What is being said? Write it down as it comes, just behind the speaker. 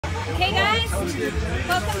Hey guys,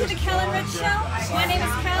 welcome to the Kel-n-Rich show. My name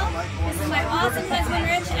is Kel. This is my awesome husband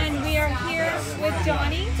Rich, and we are here with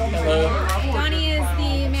Donnie. Hello. Donnie is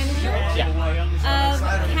the manager of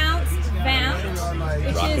Count's Vamp,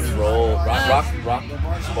 which rock is and roll, rock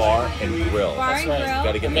bar and grill. Bar and right. grill.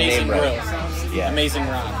 Got to get Amazing the name grill. right. Yeah. Amazing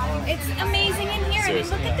rock. It's amazing in here. I mean,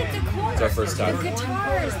 look at the decor. It's our first time. The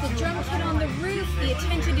guitars, the drum kit on the roof, the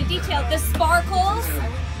attention to detail, the sparkles.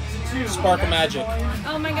 Sparkle magic.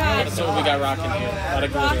 Oh my God. That's what we got rocking here. A lot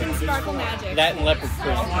of Rock and glitter. sparkle magic. That and leopard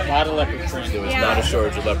print. A lot of leopard print. There was Yeah. not a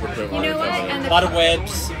shortage of leopard print. You know what? And A the lot of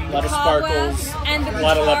webs, a lot of cobwebs, sparkles, and the a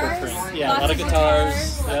lot of guitars, leopard print. Yeah, a lots lot of of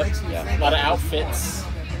guitars. guitars. Yep. Yeah. A lot of outfits.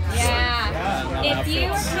 Yeah. If you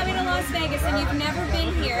are outfits. coming to Las Vegas and you've never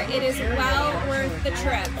been here, it is well worth the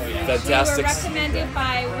trip. Oh, yeah. Fantastic. We were recommended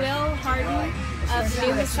by Will Harden of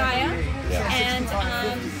New Messiah. Yeah. And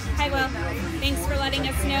hi Will, thanks for letting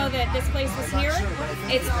us know that this place was here.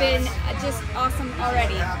 It's been just awesome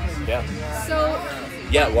already. Yeah. So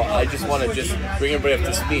Yeah, well, I just want to bring everybody up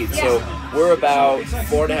to speed. So we're about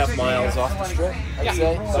 4.5 miles off the strip, I'd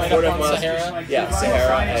say. About Right 4.5 up on miles. Sahara. Yeah,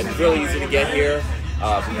 Sahara, and really easy to get here.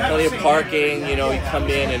 Plenty of parking. You know, you come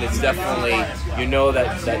in and it's definitely, you know,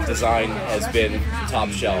 that design has been top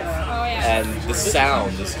shelf. Oh, yeah. And the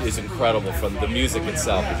sound is incredible. From the music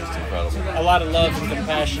itself is just incredible. A lot of love and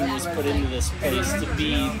compassion was put into this place to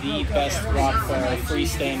be the best rock bar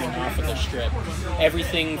freestanding off of the strip.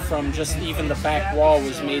 Everything from just even the back wall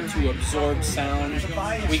was made to absorb sound.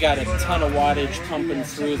 We got a ton of wattage pumping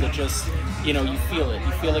through that just, you know, you feel it.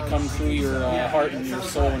 You feel it come through your heart and your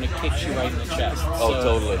soul, and it kicks you right in the chest. Oh,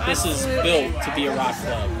 totally. This is built to be a rock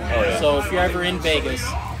club. Oh, yeah. So if you're ever in Vegas,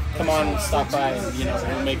 come on and stop by, and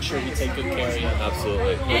we'll make sure we take good care of you.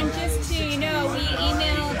 Absolutely. And just to, we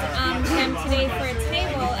emailed them today for a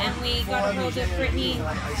table, and we got a hold of Brittany,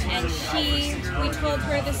 and we told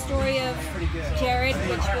her the story of Jared,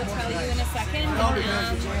 which we'll tell you in a second,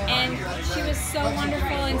 and she was so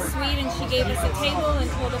wonderful and sweet, and she gave us a table and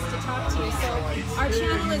told us to talk to you. So our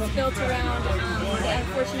channel is built around the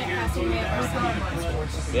unfortunate passing away of our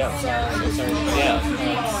son. Yeah. So Yeah.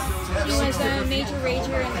 he was a major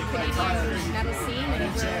rager in the Canadian metal scene and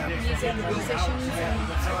music musicians.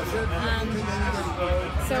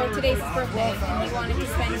 So today's his birthday, and he wanted to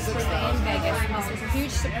spend his birthday in Vegas. And this was a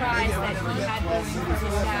huge surprise that he had going for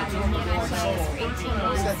his dad. And he and I planned this for 18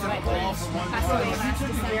 months, but he passed away last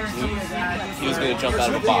December. He was going to jump out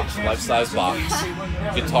of a box, life-size box,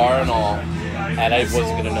 guitar and all, and I wasn't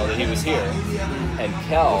going to know that he was here. And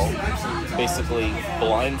Kel basically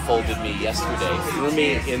blindfolded me yesterday, threw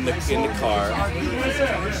me in the car,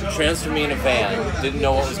 transferred me in a van, didn't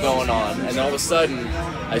know what was going on, and all of a sudden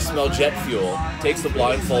I smell jet fuel, takes the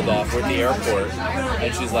blindfold off, we're at the airport,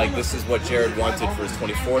 and she's like, this is what Jared wanted for his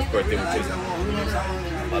 24th birthday, which is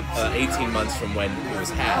 18 months from when it was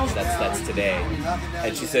hatched. That's today.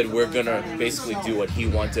 And she said, we're going to basically do what he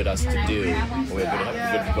wanted us to do. We're going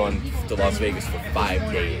to be going to Las Vegas for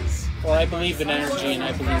 5 days. Well, I believe in energy, and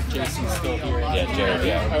I believe Jason's still here. Yeah, Jared,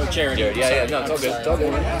 yeah. Oh, Jared. Yeah, no, it's all good. It's all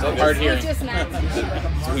good. It's all good. Hard hearing. Just not.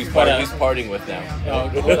 So he's partying with now. I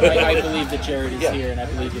believe that Jared is here, and I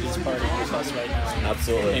believe that he's partying with us right now.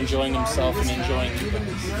 Absolutely. Enjoying himself and enjoying you guys.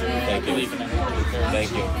 Thank you. I believe in energy.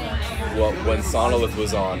 Thank you. Well, when Sonolith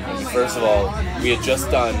was on, first of all, we had just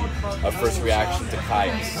done our first reaction to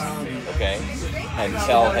Caius, okay? And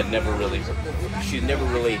Kel had never really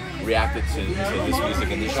reacted to this music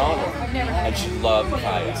in the genre. And she loved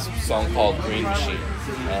Caius, a song called Green Machine.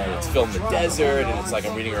 And it's filmed in the desert, and it's like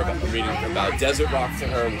I'm reading about desert rock to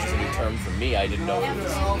her, which is a new term for me. I didn't know it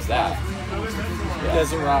was that. Yeah.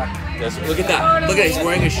 Desert rock. Look at that. Look at it. He's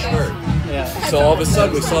wearing a shirt. Yeah. So all of a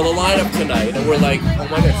sudden we saw the lineup tonight, and we're like, oh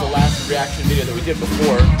my God, it's the last reaction video that we did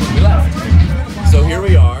before we left. So here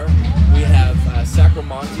we are. We have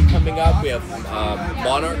Sacromonte coming up. We have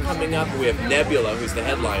Monarch coming up. We have Nebula, who's the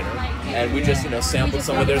headliner, and we just sampled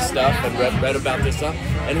some of their stuff and read about their stuff.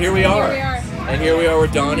 And here we are. And here we are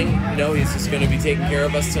with Donnie. He's just going to be taking care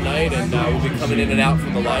of us tonight, and we'll be coming in and out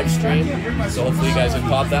from the live stream. So hopefully you guys have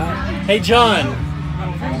caught that. Hey, John.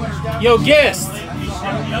 Yo, guest.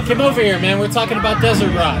 Come over here, man. We're talking about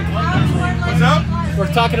desert rock. What's up?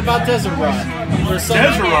 We're talking about desert rock.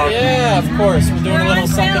 Desert rock? Yeah, of course. We're doing a little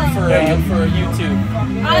something for YouTube.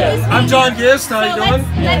 I'm John Gist. How you doing?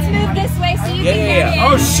 Let's move this way so you can get in.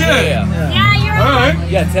 Oh shit! Yeah, you're All right. right.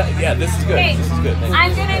 Yeah, this is good. Okay. This is good. Thank you.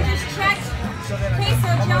 I'm gonna just check. Okay, so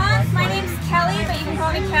John, my name's Kelly, but you can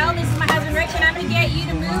call me Kel. This is my husband Rich, and I'm gonna get you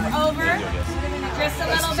to move over. Chris a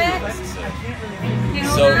little bit. Okay,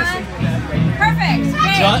 hold So- on. Perfect.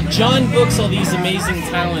 Okay. John books all these amazing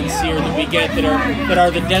talents here that we get that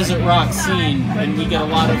are the desert rock scene, and we get a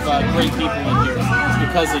lot of great people in here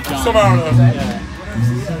because of John. Somehow. Yeah.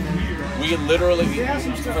 We literally,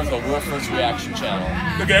 first of all, we're a first reaction channel.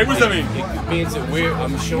 Okay, what does that mean? It means that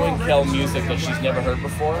I'm showing Kel music that she's never heard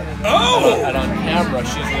before. Oh! And on camera,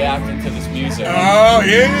 she's reacting to this music. Oh,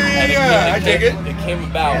 And yeah. I take it. It came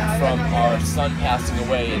about from our son passing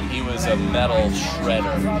away, and he was a metal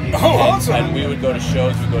shredder. Oh, awesome. And we would go to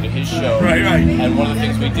shows, we'd go to his show. Right. And one of the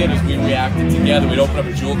things we did is we reacted together. We'd open up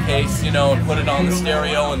a jewel case, and put it on the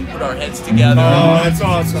stereo and put our heads together. Oh, that's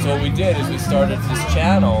awesome. So what we did is we started this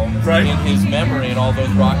channel in his memory and all those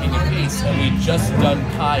rocking in peace, and we'd just done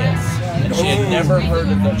Caius, and she had never heard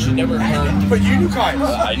of them. She never heard. But you knew Caius.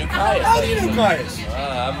 I knew Caius. How do you know Caius?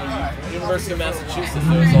 I'm at University of Massachusetts.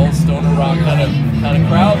 There was a whole stoner rock kind of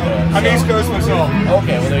crowd there. I'm East Coast myself.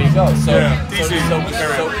 Okay, well there you go. So, Yeah,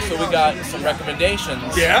 DC. so we got some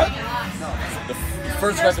recommendations. Yeah? The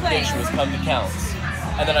first recommendation was Come to Counts,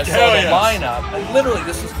 and then I saw Hell the yes. lineup, and literally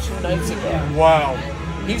this was 2 nights ago. Wow.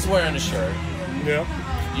 He's wearing a shirt. Yeah.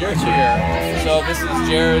 You're here. So this is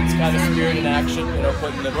Jared's kind of spirit in action,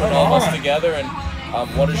 putting all of us together, and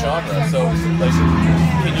what a genre. So, like,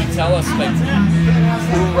 can you tell us, like,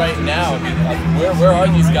 who right now, where are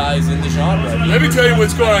these guys in the genre? Let me tell you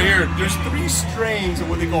what's going on here. There's 3 strains of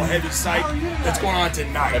what they call heavy psych that's going on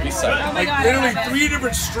tonight. Heavy psych. Like literally 3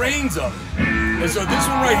 different strains of it. And so this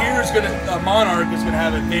one right here is Monarch is gonna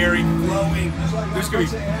have a very flowing. There's gonna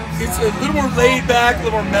be, it's a little more laid back, a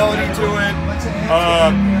little more melody to it.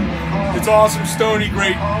 It's awesome, stony,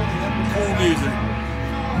 great, cool music.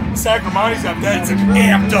 Sacramonti's got that. It's like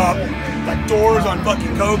amped up, like Doors on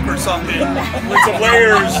fucking coke or something, with some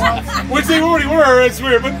layers, which they already were. It's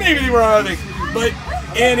weird, but maybe they were on other things. But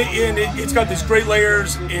it's got these great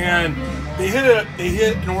layers, and they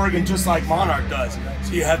hit an organ just like Monarch does.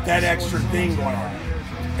 So you have that extra thing going on,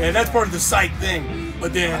 and that's part of the psych thing.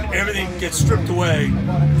 But then everything gets stripped away.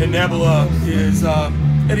 And Nebula is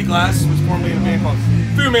Eddie Glass was formerly in a band called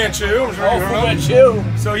Fu Manchu. I'm sure you heard of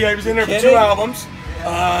him. So yeah, he was in there for 2 albums,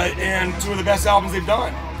 and 2 of the best albums they've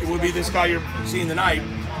done. It would be this guy you're seeing tonight,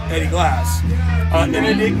 Eddie Glass, an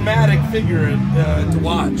enigmatic figure to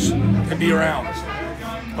watch and be around.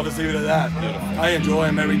 I'll just leave it at that. I enjoy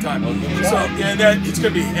him every time. So yeah, it's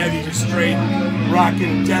gonna be heavy, just straight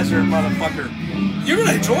rockin' desert motherfucker. You're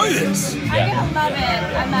gonna enjoy this. I'm gonna love it.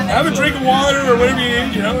 I love it. Have a drink of water or whatever you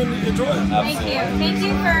need, and enjoy it. Thank you. Thank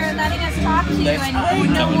you for letting us talk to you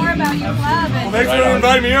and know more about your club. Well, thanks for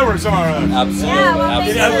inviting me over somehow. Absolutely. Yeah, well,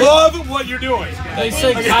 thank I you. love what you're doing. They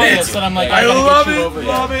say Caius, and I'm like, I I gotta love get you it, over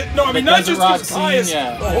love here. it. No, I mean, The not desert just rock because scene, Caius,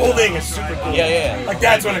 yeah. the whole thing is super cool. Yeah. Like,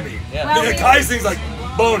 that's what I mean. Yeah. The Caius thing's like,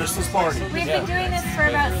 bonus, let's party. We've been doing this for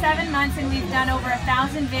about 7 months, and we've done over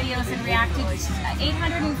 1,000 videos and reacted to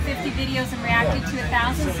 850 videos and reacted to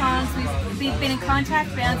 1,000 songs. We've been in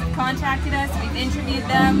contact. Bands have contacted us. We've interviewed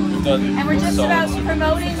them, and we're just about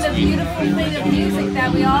promoting the beautiful thing of music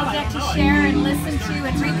that we all get to share and listen to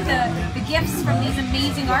and reap the gifts from these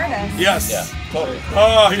amazing artists. Yes. Yeah, totally.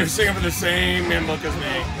 Oh, you're singing from the same hymn book as me.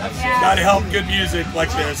 Yeah. Gotta help good music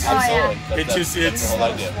like this. Oh, yeah. That's the whole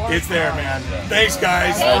idea. It's there, man. Thanks,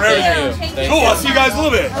 guys. Thank for everything. you. Thank Cool, you. I'll see you guys in a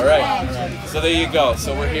little bit. All right. So there you go.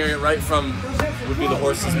 So we're here right from would be the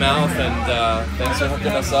horse's mouth, and thanks for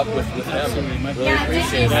hooking us up with him. Really Yeah,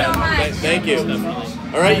 appreciate thank you so much. it. Thank you.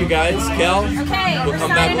 All right, you guys. Kel, Okay, we'll we're come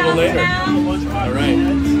back a little signing later. off now. All right.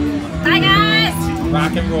 Bye, guys.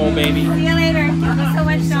 Rock and roll, baby. See you later. Thank you so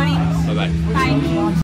much, Tony. Bye bye. Bye.